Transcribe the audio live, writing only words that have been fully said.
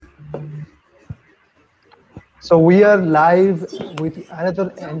So we are live with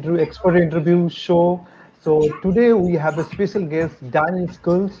another expert interview show. So today we have a special guest, Daniel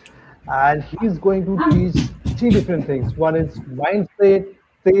Skulls, and he's going to teach three different things. One is mindset,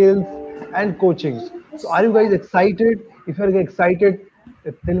 sales, and coaching. So are you guys excited? If you're excited,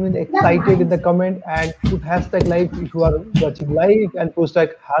 tell me excited in the comment and put hashtag live if you are watching live and post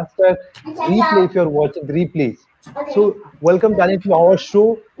like hashtag replay if you're watching replays. So welcome Danny to our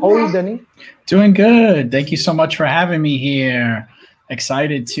show. How are you, Danny? Doing good. Thank you so much for having me here.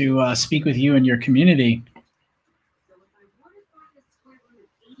 Excited to speak with you and your community.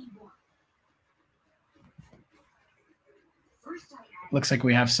 Looks like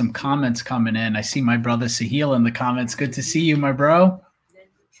we have some comments coming in. I see my brother Sahil in the comments. Good to see you, my bro.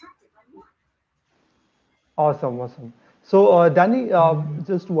 Awesome, awesome. So, Danny,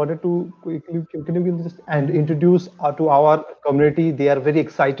 just wanted to quickly, can you just and introduce to our community? They are very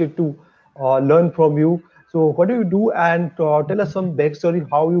excited to learn from you. So, what do you do? And tell us some backstory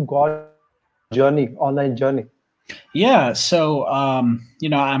how you got into this journey, online journey. Yeah, so I'm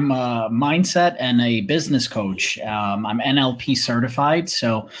a mindset and a business coach. I'm NLP certified,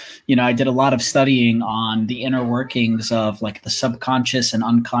 so I did a lot of studying on the inner workings of like the subconscious and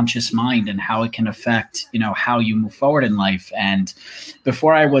unconscious mind and how it can affect how you move forward in life. And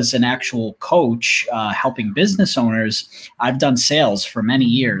before I was an actual coach helping business owners, I've done sales for many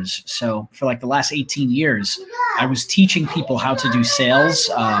years. So for like the last 18 years, I was teaching people how to do sales.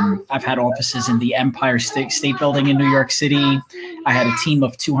 I've had offices in the Empire State Building in New York City. I had a team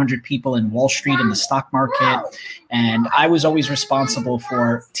of 200 people in Wall Street in the stock market. And I was always responsible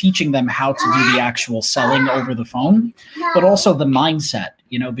for teaching them how to do the actual selling over the phone, but also the mindset,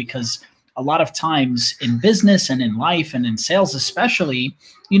 because a lot of times in business and in life and in sales especially,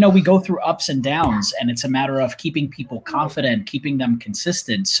 we go through ups and downs, and it's a matter of keeping people confident, keeping them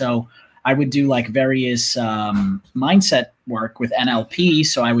consistent. So I would do like various mindset work with NLP.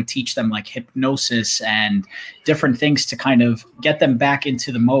 So I would teach them like hypnosis and different things to kind of get them back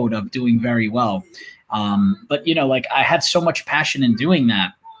into the mode of doing very well. But like I had so much passion in doing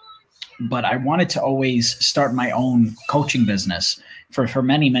that, but I wanted to always start my own coaching business for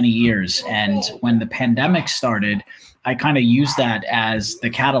many, many years. And when the pandemic started, I kind of used that as the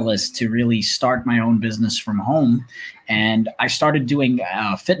catalyst to really start my own business from home. And I started doing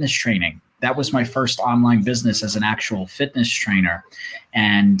fitness training. That was my first online business as an actual fitness trainer,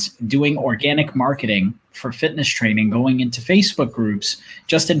 and doing organic marketing for fitness training, going into Facebook groups.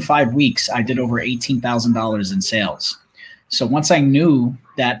 Just in 5 weeks, I did over $18,000 in sales. So once I knew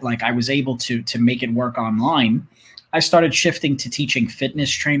that like I was able to make it work online, I started shifting to teaching fitness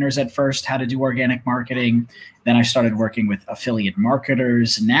trainers at first how to do organic marketing. Then I started working with affiliate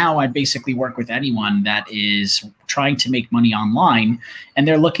marketers. Now I basically work with anyone that is trying to make money online, and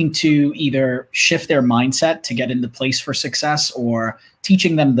they're looking to either shift their mindset to get in the place for success, or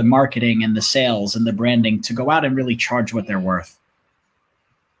teaching them the marketing and the sales and the branding to go out and really charge what they're worth.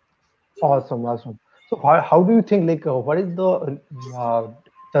 Awesome, awesome. So, how do you think like what is the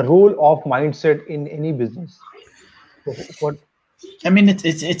role of mindset in any business? So, what? I mean,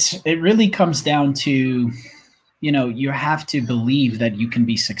 it really comes down to, you have to believe that you can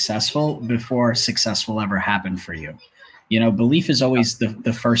be successful before success will ever happen for you. Belief is always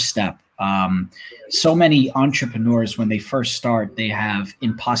the first step. So many entrepreneurs, when they first start, they have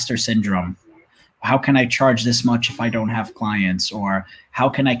imposter syndrome. How can I charge this much if I don't have clients? Or how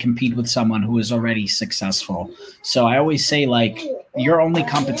can I compete with someone who is already successful? So I always say, like, your only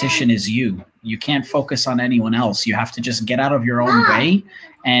competition is you. You can't focus on anyone else. You have to just get out of your own way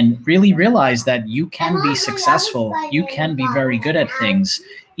and really realize that you can be successful. You can be very good at things,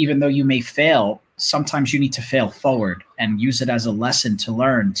 even though you may fail. Sometimes you need to fail forward and use it as a lesson to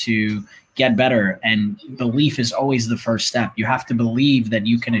learn, to get better. And belief is always the first step. You have to believe that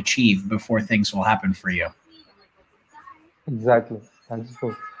you can achieve before things will happen for you. Exactly. That's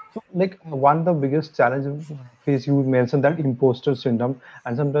so. So, like one of the biggest challenges face you mentioned that imposter syndrome,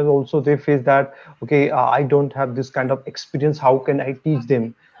 and sometimes also they face that okay, I don't have this kind of experience. How can I teach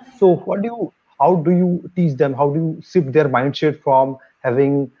them? So, how do you teach them? How do you shift their mindset from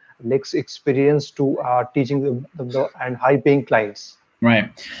having less experience to teaching and high paying clients?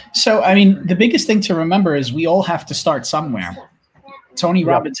 Right. So, I mean, the biggest thing to remember is we all have to start somewhere. Tony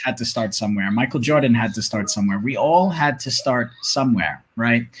Yeah. Robbins had to start somewhere. Michael Jordan had to start somewhere. We all had to start somewhere,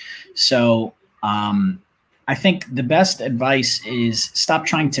 right? So I think the best advice is stop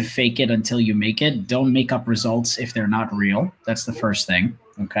trying to fake it until you make it. Don't make up results if they're not real. That's the first thing.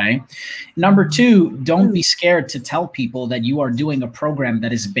 Okay. Number two, don't be scared to tell people that you are doing a program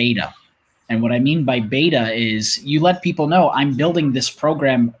that is beta. And what I mean by beta is you let people know I'm building this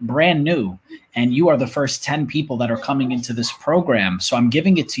program brand new, and you are the first 10 people that are coming into this program. So I'm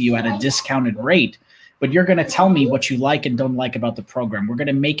giving it to you at a discounted rate, but you're going to tell me what you like and don't like about the program. We're going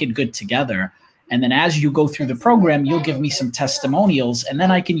to make it good together. And then as you go through the program, you'll give me some testimonials, and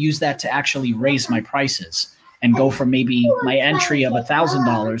then I can use that to actually raise my prices and go from maybe my entry of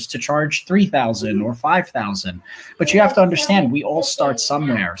 $1,000 to charge $3,000 or $5,000. But you have to understand, we all start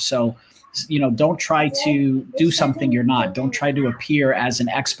somewhere. So, don't try to do something you're not. Don't try to appear as an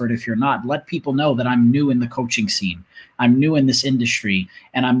expert if you're not. Let people know that I'm new in the coaching scene. I'm new in this industry,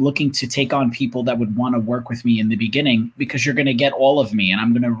 and I'm looking to take on people that would want to work with me in the beginning, because you're going to get all of me, and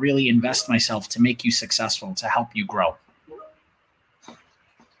I'm going to really invest myself to make you successful, to help you grow.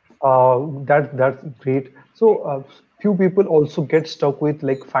 That's great. So few people also get stuck with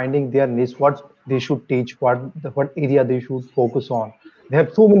like finding their niche, what they should teach, what area they should focus on. They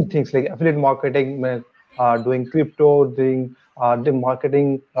have so many things like affiliate marketing, doing crypto, doing the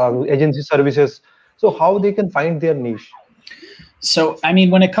marketing agency services. So how they can find their niche? So, I mean,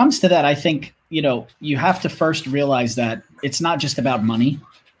 when it comes to that, I think, you have to first realize that it's not just about money.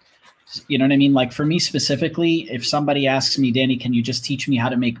 You know what I mean? Like for me specifically, if somebody asks me, Danny, can you just teach me how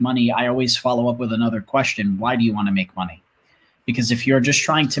to make money? I always follow up with another question. Why do you want to make money? Because if you're just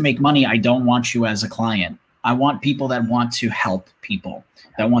trying to make money, I don't want you as a client. I want people that want to help people,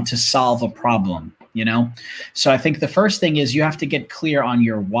 that want to solve a problem, So I think the first thing is you have to get clear on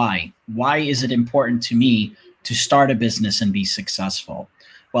your why. Why is it important to me to start a business and be successful?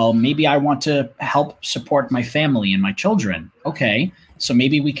 Well, maybe I want to help support my family and my children. Okay, so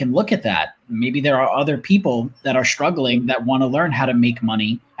maybe we can look at that. Maybe there are other people that are struggling that want to learn how to make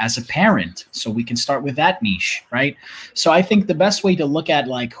money as a parent. So we can start with that niche, right? So I think the best way to look at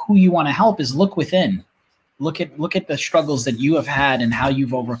like who you want to help is look within. Look at the struggles that you have had and how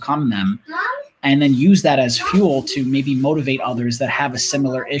you've overcome them, and then use that as fuel to maybe motivate others that have a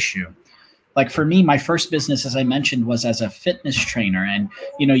similar issue. Like for me, my first business, as I mentioned, was as a fitness trainer. And,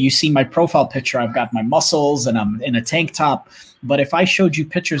 you see my profile picture, I've got my muscles and I'm in a tank top. But if I showed you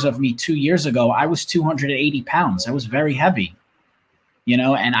pictures of me 2 years ago, I was 280 pounds. I was very heavy,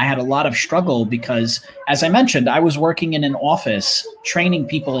 and I had a lot of struggle because, as I mentioned, I was working in an office training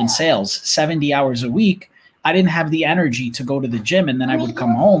people in sales 70 hours a week. I didn't have the energy to go to the gym, and then I would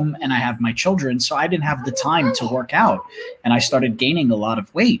come home and I have my children. So I didn't have the time to work out, and I started gaining a lot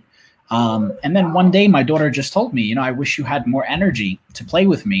of weight. And then one day my daughter just told me, I wish you had more energy to play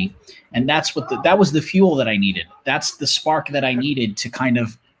with me. And that was the fuel that I needed. That's the spark that I needed to kind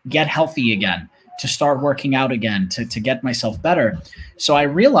of get healthy again, to start working out again, to get myself better. So I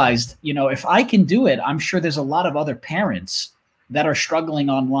realized, if I can do it, I'm sure there's a lot of other parents that are struggling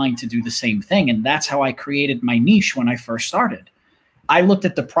online to do the same thing. And that's how I created my niche when I first started. I looked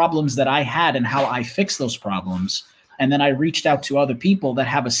at the problems that I had and how I fixed those problems. And then I reached out to other people that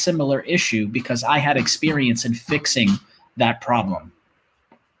have a similar issue because I had experience in fixing that problem.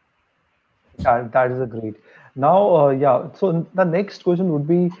 That is a great. Now, so the next question would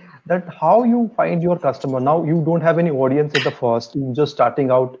be that how you find your customer. Now you don't have any audience at the first, you're just starting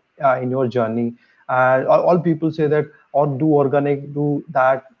out in your journey. All people say that, or do organic, do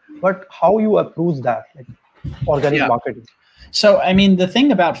that. But how you approach that, like organic marketing? So, I mean, the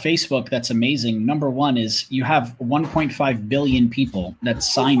thing about Facebook that's amazing, number one, is you have 1.5 billion people that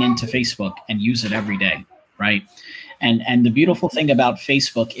sign into Facebook and use it every day, right? And the beautiful thing about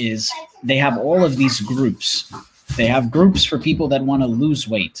Facebook is they have all of these groups. They have groups for people that want to lose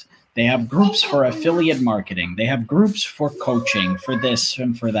weight. They have groups for affiliate marketing. They have groups for coaching, for this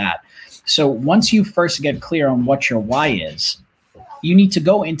and for that. So once you first get clear on what your why is, you need to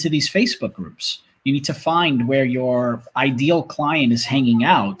go into these Facebook groups. You need to find where your ideal client is hanging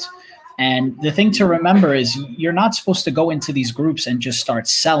out. And the thing to remember is you're not supposed to go into these groups and just start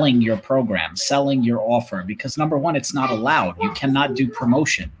selling your program, selling your offer, because number one, it's not allowed. You cannot do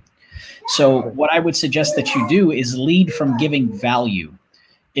promotion. So what I would suggest that you do is lead from giving value.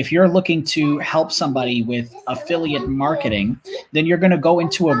 If you're looking to help somebody with affiliate marketing, then you're going to go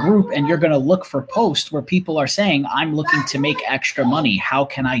into a group and you're going to look for posts where people are saying, I'm looking to make extra money. How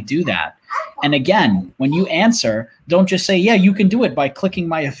can I do that? And again, when you answer, don't just say, yeah, you can do it by clicking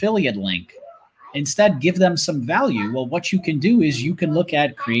my affiliate link. Instead, give them some value. Well, what you can do is you can look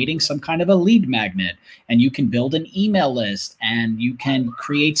at creating some kind of a lead magnet, and you can build an email list, and you can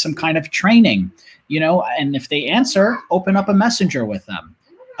create some kind of training, and if they answer, open up a messenger with them.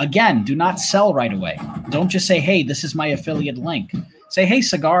 Again, do not sell right away. Don't just say, hey, this is my affiliate link. Say, hey,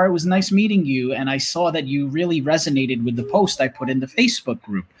 Sagar, it was nice meeting you. And I saw that you really resonated with the post I put in the Facebook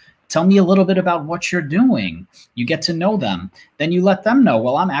group. Tell me a little bit about what you're doing. You get to know them. Then you let them know,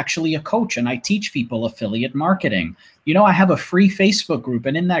 well, I'm actually a coach and I teach people affiliate marketing. I have a free Facebook group,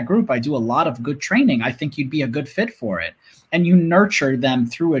 and in that group, I do a lot of good training. I think you'd be a good fit for it. And you nurture them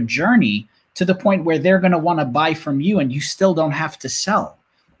through a journey to the point where they're going to want to buy from you, and you still don't have to sell.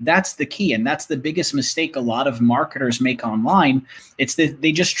 That's the key. And that's the biggest mistake a lot of marketers make online. It's that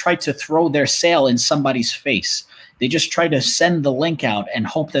they just try to throw their sale in somebody's face. They just try to send the link out and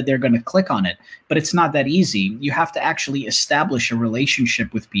hope that they're going to click on it. But it's not that easy. You have to actually establish a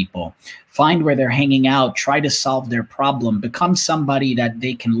relationship with people, find where they're hanging out, try to solve their problem, become somebody that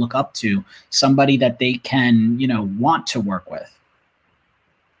they can look up to, somebody that they can, want to work with.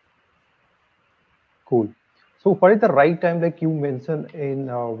 Cool. So what is the right time? Like you mentioned in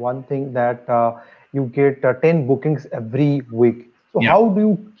one thing that you get 10 bookings every week. So Yeah. how do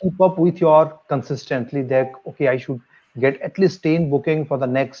you keep up with your consistently that, okay, I should get at least 10 booking for the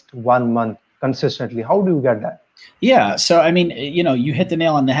next 1 month consistently? How do you get that? Yeah. So, I mean, you hit the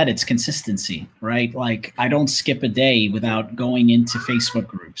nail on the head. It's consistency, right? Like I don't skip a day without going into Facebook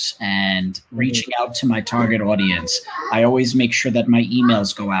groups and reaching out to my target audience. I always make sure that my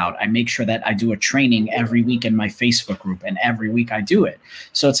emails go out. I make sure that I do a training every week in my Facebook group, and every week I do it.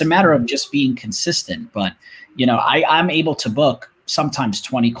 So it's a matter of just being consistent. But, I'm able to book sometimes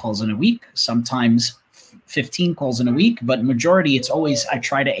 20 calls in a week, sometimes 15 calls in a week, but majority, it's always, I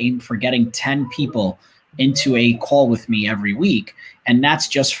try to aim for getting 10 people into a call with me every week. And that's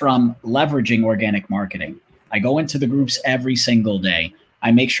just from leveraging organic marketing. I go into the groups every single day.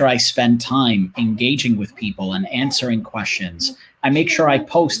 I make sure I spend time engaging with people and answering questions. I make sure I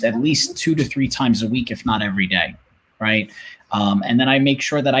post at least 2 to 3 times a week, if not every day, right? And then I make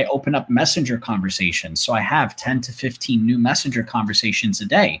sure that I open up messenger conversations. So I have 10 to 15 new messenger conversations a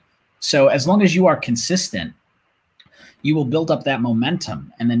day. So as long as you are consistent, you will build up that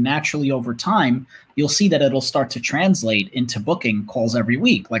momentum. And then naturally over time, you'll see that it'll start to translate into booking calls every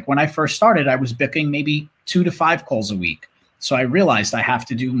week. Like when I first started, I was booking maybe 2 to 5 calls a week. So I realized I have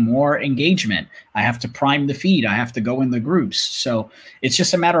to do more engagement. I have to prime the feed. I have to go in the groups. So it's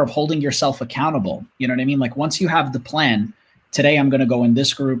just a matter of holding yourself accountable. You know what I mean? Like once you have the plan, today I'm going to go in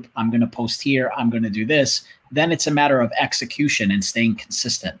this group, I'm going to post here, I'm going to do this, then it's a matter of execution and staying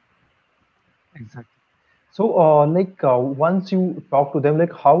consistent. Exactly. So, once you talk to them,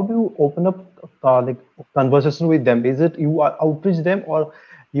 like how do you open up like conversation with them? Is it you outreach them, or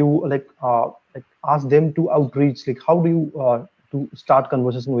you like ask them to outreach? Like how do you to start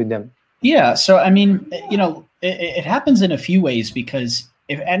conversation with them? Yeah. So, I mean, it happens in a few ways, because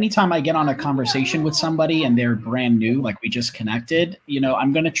if anytime I get on a conversation with somebody and they're brand new, like we just connected,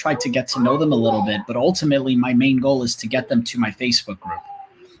 I'm going to try to get to know them a little bit. But ultimately, my main goal is to get them to my Facebook group,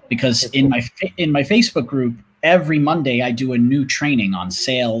 because in my Facebook group, every Monday I do a new training on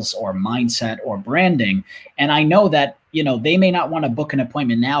sales or mindset or branding. And I know that, they may not want to book an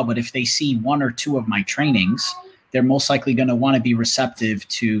appointment now, but if they see 1 or 2 of my trainings, they're most likely going to want to be receptive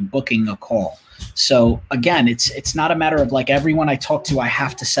to booking a call. So again, it's not a matter of like everyone I talk to, I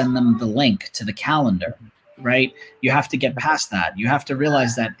have to send them the link to the calendar, right? You have to get past that. You have to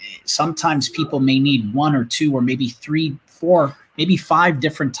realize that sometimes people may need 1 or 2 or maybe 3, 4, maybe 5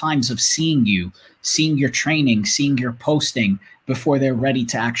 different times of seeing you, seeing your training, seeing your posting before they're ready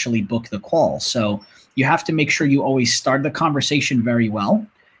to actually book the call. So you have to make sure you always start the conversation very well.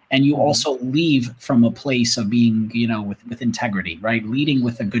 And you also leave from a place of being, with integrity, right? Leading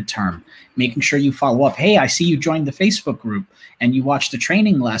with a good term, making sure you follow up. Hey, I see you joined the Facebook group and you watched the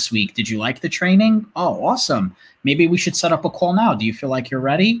training last week. Did you like the training? Oh, awesome. Maybe we should set up a call now. Do you feel like you're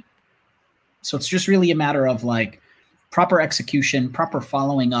ready? So it's just really a matter of like proper execution, proper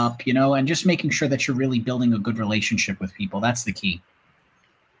following up, and just making sure that you're really building a good relationship with people. That's the key.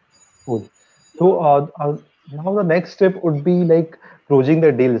 Cool. So now the next step would be like closing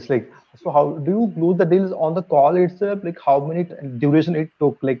the deals. Like, so how do you close the deals on the call itself? Like how many duration it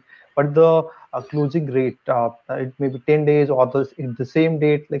took? Like, but the closing rate, it may be 10 days or in the same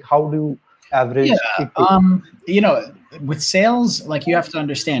date. Like how do you Yeah. average it to? With sales, like you have to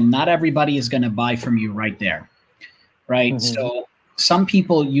understand, not everybody is going to buy from you right there. Right. Mhm. So some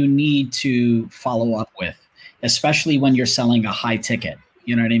people you need to follow up with, especially when you're selling a high ticket.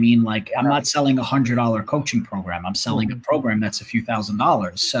 You know what I mean? Like I'm not selling $100 coaching program. I'm selling a program that's a few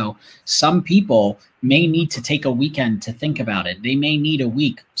 $1,000s. So some people may need to take a weekend to think about it. They may need a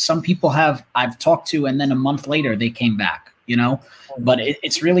week. Some people I've talked to, and then a month later they came back, but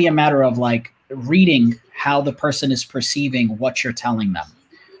it's really a matter of like reading how the person is perceiving what you're telling them.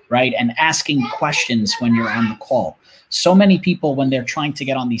 Right. And asking questions when you're on the call. So many people, when they're trying to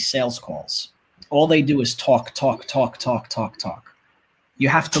get on these sales calls, all they do is talk. You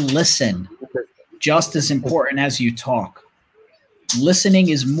have to listen, just as important as you talk. Listening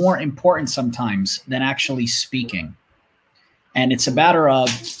is more important sometimes than actually speaking. And it's a matter of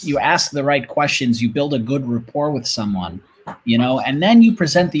you ask the right questions, you build a good rapport with someone, and then you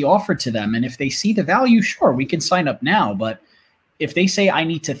present the offer to them. And if they see the value, sure, we can sign up now. But if they say, I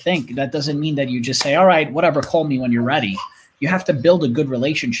need to think, that doesn't mean that you just say, all right, whatever, call me when you're ready. You have to build a good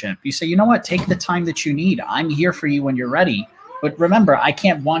relationship. You say, you know what, take the time that you need. I'm here for you when you're ready. But remember, I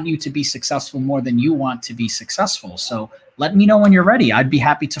can't want you to be successful more than you want to be successful. So let me know when you're ready. I'd be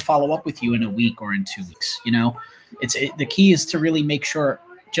happy to follow up with you in a week or in 2 weeks. The key is to really make sure,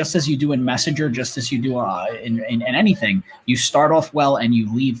 just as you do in Messenger, just as you do in anything, you start off well and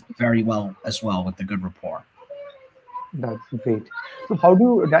you leave very well as well with the good rapport. That's great. So how do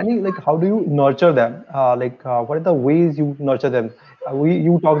you, Danny, like how do you nurture them? What are the ways you nurture them?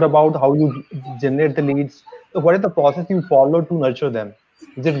 You talked about how you generate the leads. So what is the process you follow to nurture them?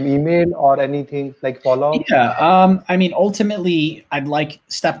 Is it email or anything like follow up? Yeah. Ultimately, I'd like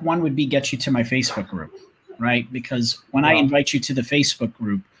step one would be get you to my Facebook group, right? Because when I Yeah. invite you to the Facebook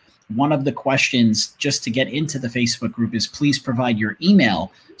group, one of the questions just to get into the Facebook group is please provide your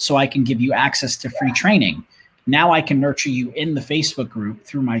email so I can give you access to free training. Now I can nurture you in the Facebook group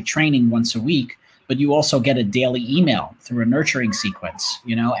through my training once a week, but you also get a daily email through a nurturing sequence,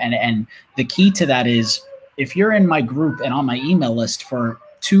 and the key to that is if you're in my group and on my email list for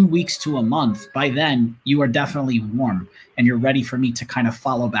 2 weeks to a month, by then you are definitely warm and you're ready for me to kind of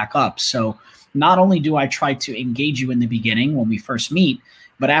follow back up. So not only do I try to engage you in the beginning when we first meet,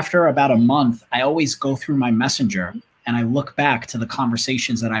 but after about a month, I always go through my messenger and I look back to the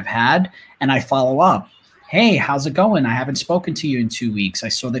conversations that I've had and I follow up. Hey, how's it going? I haven't spoken to you in 2 weeks. I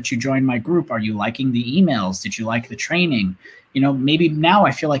saw that you joined my group. Are you liking the emails? Did you like the training? Maybe now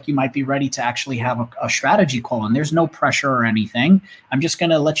I feel like you might be ready to actually have a strategy call, and there's no pressure or anything. I'm just going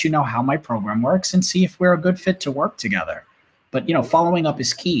to let you know how my program works and see if we're a good fit to work together. But, following up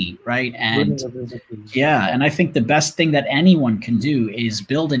is key, right? And Building a business. yeah, and I think the best thing that anyone can do is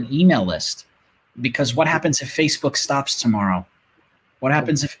build an email list, because what happens if Facebook stops tomorrow? What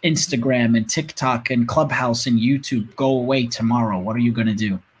happens if Instagram and TikTok and Clubhouse and YouTube go away tomorrow? What are you going to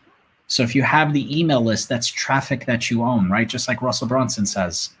do? So if you have the email list, that's traffic that you own, right? Just like Russell Brunson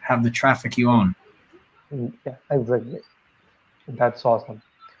says, have the traffic you own. Yeah, exactly. That's awesome.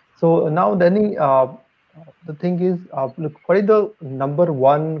 So now, Danny, the thing is, look, what is the number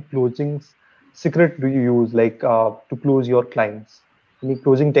one closing secret do you use, to close your clients? Any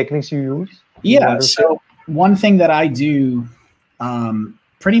closing techniques you use? You Yeah. want to share? So one thing that I do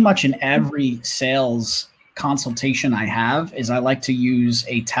pretty much in every sales consultation I have is I like to use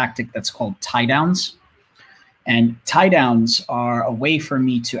a tactic that's called tie downs. And tie downs are a way for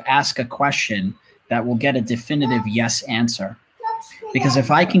me to ask a question that will get a definitive yes answer. Because if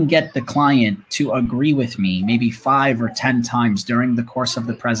I can get the client to agree with me maybe 5 or 10 times during the course of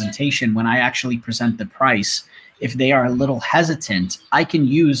the presentation, when I actually present the price, if they are a little hesitant, I can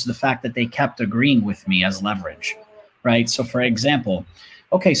use the fact that they kept agreeing with me as leverage, right? So for example,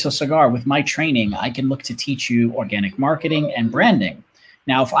 okay, so Sagar, with my training, I can look to teach you organic marketing and branding.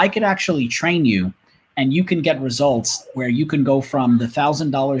 Now, if I could actually train you and you can get results where you can go from the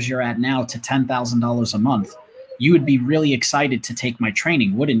 $1,000 you're at now to $10,000 a month, you would be really excited to take my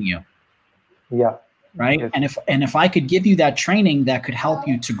training, wouldn't you? Yeah. Right. Yes. And if I could give you that training that could help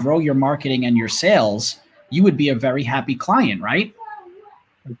you to grow your marketing and your sales, you would be a very happy client, right?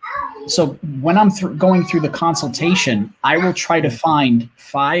 So when I'm going through the consultation, I will try to find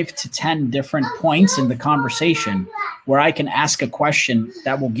 5 to 10 different points in the conversation where I can ask a question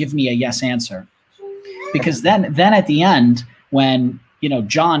that will give me a yes answer. Because then at the end, when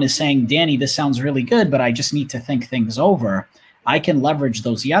John is saying, Danny, this sounds really good, but I just need to think things over, I can leverage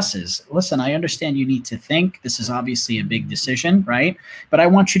those yeses. Listen, I understand you need to think. This is obviously a big decision, right? But I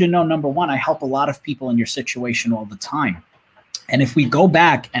want you to know, number one, I help a lot of people in your situation all the time. And if we go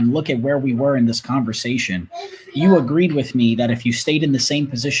back and look at where we were in this conversation, you agreed with me that if you stayed in the same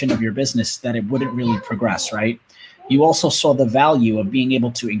position of your business, that it wouldn't really progress, right? You also saw the value of being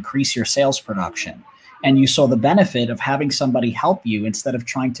able to increase your sales production. And you saw the benefit of having somebody help you instead of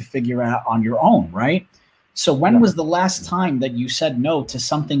trying to figure out on your own, right? So when was the last time that you said no to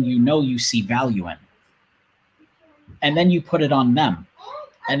something you see value in? And then you put it on them.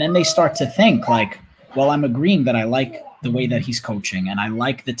 And then they start to think like, well, I'm agreeing that I like the way that he's coaching and I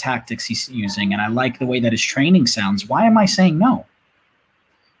like the tactics he's using and I like the way that his training sounds. Why am I saying no?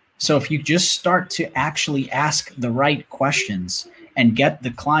 So if you just start to actually ask the right questions and get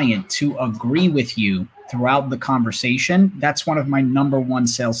the client to agree with you throughout the conversation. That's one of my number one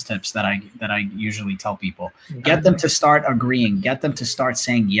sales tips that I usually tell people. Get them to start agreeing, get them to start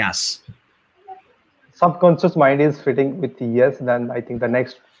saying yes. Subconscious mind is fitting with yes, then I think the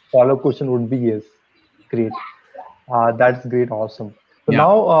next follow question would be yes. Great. That's great. Awesome. So Yeah.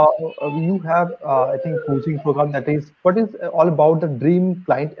 now you have, I think, coaching program that is what is all about the Dream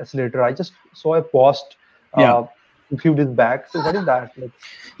Client Accelerator. I just saw a post Yeah. a few days back. So what is that? Like,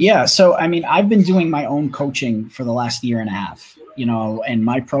 Yeah. So, I mean, I've been doing my own coaching for the last year and a half, and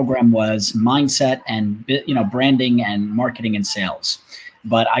my program was mindset and, branding and marketing and sales.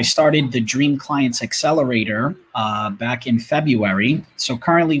 But I started the Dream Clients Accelerator back in February. So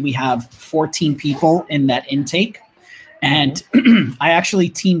currently we have 14 people in that intake. And I actually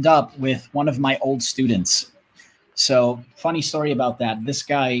teamed up with one of my old students. So funny story about that. This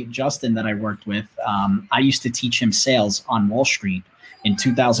guy, Justin, that I worked with, I used to teach him sales on Wall Street in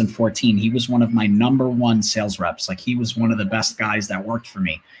 2014. He was one of my number one sales reps. Like, he was one of the best guys that worked for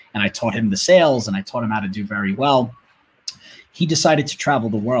me. And I taught him the sales and I taught him how to do very well. He decided to travel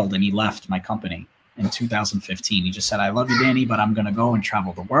the world and he left my company in 2015. He just said, I love you, Danny, but I'm going to go and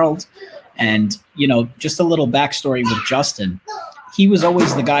travel the world. And, just a little backstory with Justin. He was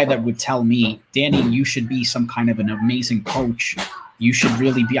always the guy that would tell me, Danny, you should be some kind of an amazing coach. You should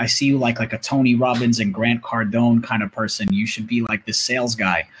really be, I see you like a Tony Robbins and Grant Cardone kind of person. You should be like this sales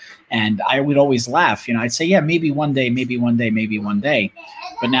guy. And I would always laugh. I'd say, yeah, maybe one day, maybe one day, maybe one day.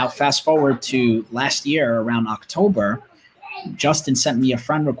 But now fast forward to last year around October, Justin sent me a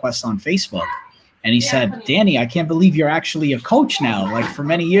friend request on Facebook. And he said, Danny, I can't believe you're actually a coach now. Like, for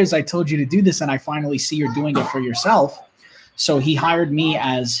many years, I told you to do this, and I finally see you're doing it for yourself. So he hired me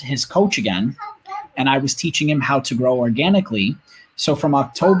as his coach again, and I was teaching him how to grow organically. So from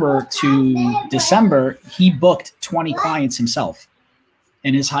October to December, he booked 20 clients himself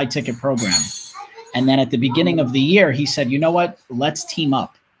in his high ticket program. And then at the beginning of the year, he said, you know what, let's team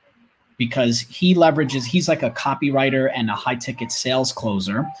up, because he's like a copywriter and a high ticket sales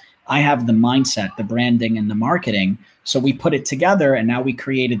closer. I have the mindset, the branding, and the marketing. So we put it together, and now we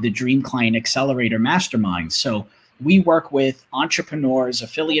created the Dream Client Accelerator Mastermind. So we work with entrepreneurs,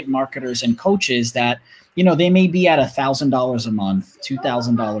 affiliate marketers, and coaches that, they may be at $1,000 a month,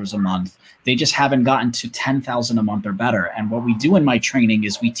 $2,000 a month. They just haven't gotten to $10,000 a month or better. And what we do in my training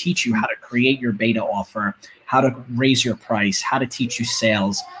is we teach you how to create your beta offer, how to raise your price, how to teach you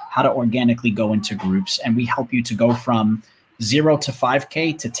sales, how to organically go into groups. And we help you to go from 0 to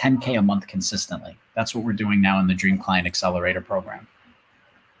 5K to 10K a month consistently. That's what we're doing now in the Dream Client Accelerator program.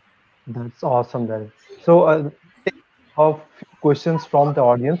 that's awesome, then. So a few questions from the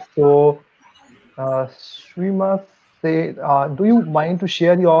audience. So Shrima say, do you mind to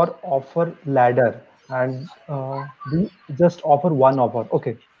share your offer ladder, and do you just offer one offer?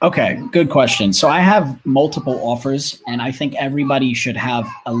 Okay. Okay, good question. So I have multiple offers, and I think everybody should have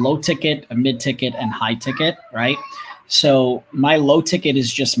a low ticket, a mid ticket, and high ticket, right? So my low ticket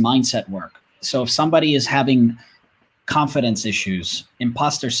is just mindset work. So if somebody is having confidence issues,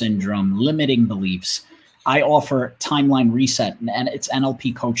 imposter syndrome, limiting beliefs, I offer timeline reset, and it's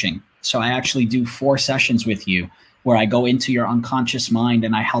NLP coaching. So I actually do 4 sessions with you where I go into your unconscious mind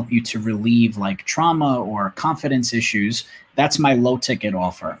and I help you to relieve like trauma or confidence issues. That's my low ticket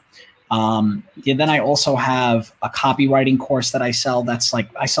offer. Then I also have a copywriting course that I sell. I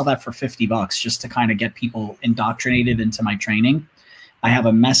sell that for $50 just to kind of get people indoctrinated into my training. I have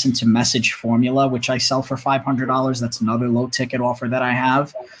a mess into message formula, which I sell for $500. That's another low ticket offer that I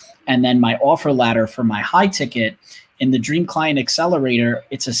have. And then my offer ladder for my high ticket in the Dream Client Accelerator,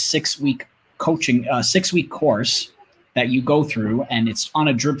 it's a 6-week coaching, 6-week course that you go through, and it's on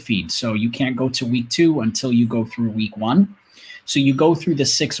a drip feed. So you can't go to week 2 until you go through week 1. So you go through the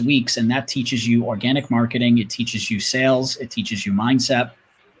 6 weeks, and that teaches you organic marketing. It teaches you sales. It teaches you mindset.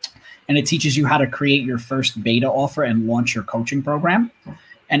 And it teaches you how to create your first beta offer and launch your coaching program.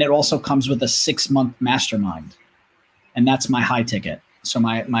 And it also comes with a 6-month mastermind. And that's my high ticket. So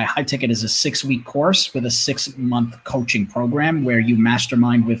my high ticket is a 6-week course with a 6-month coaching program where you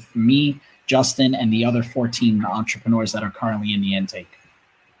mastermind with me, Justin, and the other 14 entrepreneurs that are currently in the intake.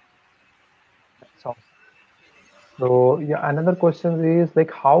 So yeah, another question is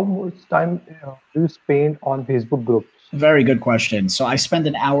like, how much time do you spend on Facebook groups? Very good question. So I spend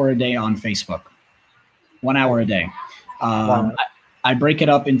an hour a day on Facebook, 1 hour a day. Wow. I break it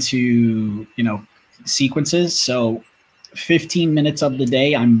up into, sequences. So 15 minutes of the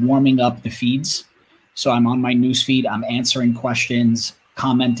day, I'm warming up the feeds. So I'm on my news feed. I'm answering questions,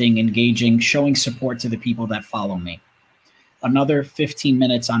 commenting, engaging, showing support to the people that follow me. Another 15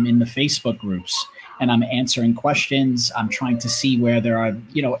 minutes, I'm in the Facebook groups. and I'm answering questions. I'm trying to see where there are,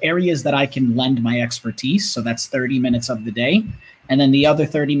 areas that I can lend my expertise. So that's 30 minutes of the day. And then the other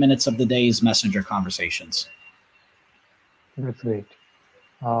 30 minutes of the day is messenger conversations. That's great.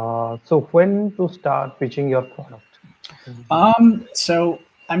 So when to start pitching your product? So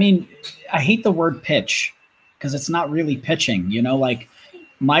I mean, I hate the word pitch because it's not really pitching, like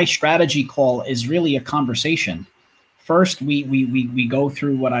my strategy call is really a conversation. First, we go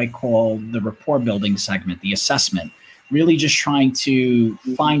through what I call the rapport building segment, the assessment, really just trying to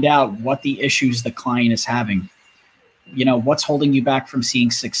find out what the issues the client is having. What's holding you back from seeing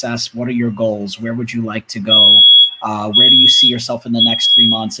success? What are your goals? Where would you like to go? Where do you see yourself in the next 3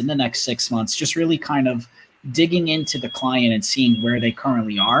 months, in the next 6 months? Just really kind of digging into the client and seeing where they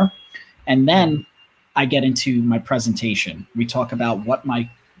currently are. And then I get into my presentation. We talk about what my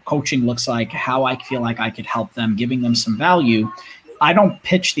coaching looks like, how I feel like I could help them, giving them some value. I don't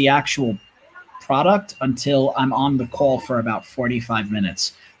pitch the actual product until I'm on the call for about 45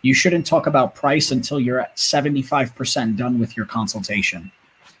 minutes. You shouldn't talk about price until you're at 75% done with your consultation.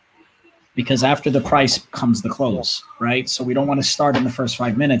 Because after the price comes the close, right? So we don't want to start in the first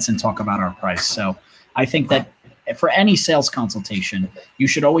 5 minutes and talk about our price. So I think that for any sales consultation, you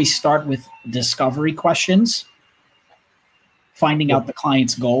should always start with discovery questions, finding out the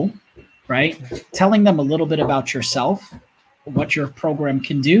client's goal, right? Telling them a little bit about yourself, what your program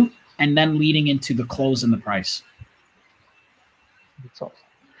can do, and then leading into the close and the price. That's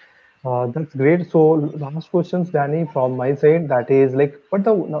awesome. That's great. So last questions, Danny, from my side. That is like, what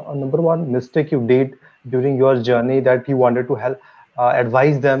the number one mistake you did during your journey that you wanted to help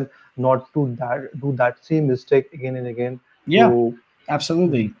advise them not to do that same mistake again and again? Yeah, To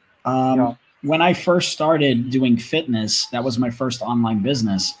absolutely. yeah, When I first started doing fitness, that was my first online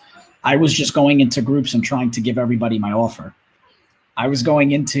business. I was just going into groups and trying to give everybody my offer. I was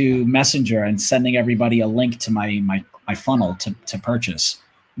going into Messenger and sending everybody a link to my funnel to purchase.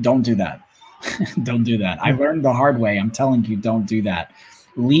 Don't do that. Don't do that. I learned the hard way. I'm telling you, don't do that.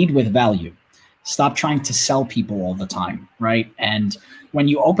 Lead with value. Stop trying to sell people all the time, right? And when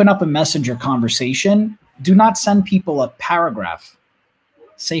you open up a Messenger conversation, do not send people a paragraph.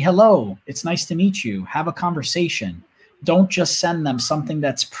 Say hello, it's nice to meet you, have a conversation. Don't just send them something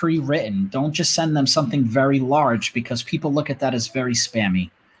that's pre-written. Don't just send them something very large because people look at that as very spammy.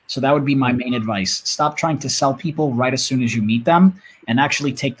 So that would be my main advice. Stop trying to sell people right as soon as you meet them and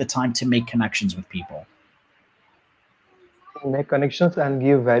actually take the time to make connections with people. make connections and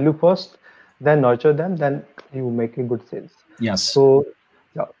give value first, then nurture them, then you make a good sales. Yes. So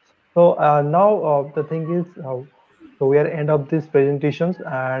yeah. So now the thing is, so we are end of these presentations,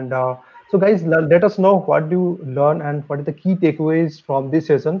 and so guys, let us know what do you learn and what are the key takeaways from these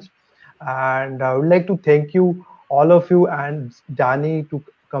sessions. And I would like to thank you, all of you, and Danny to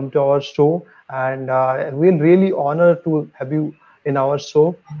come to our show, and we're really honored to have you in our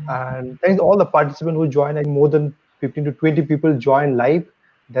show. And thanks all the participants who joined. I think more than 15 to 20 people joined live.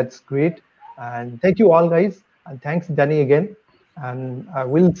 That's great. And thank you all, guys. And thanks, Danny, again. And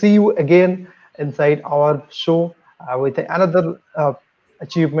we'll see you again inside our show with another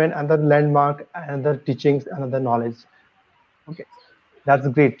achievement, another landmark, another teachings, another knowledge. Okay, that's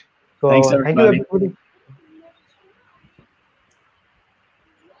great. Thanks, So thank you, everybody. everybody.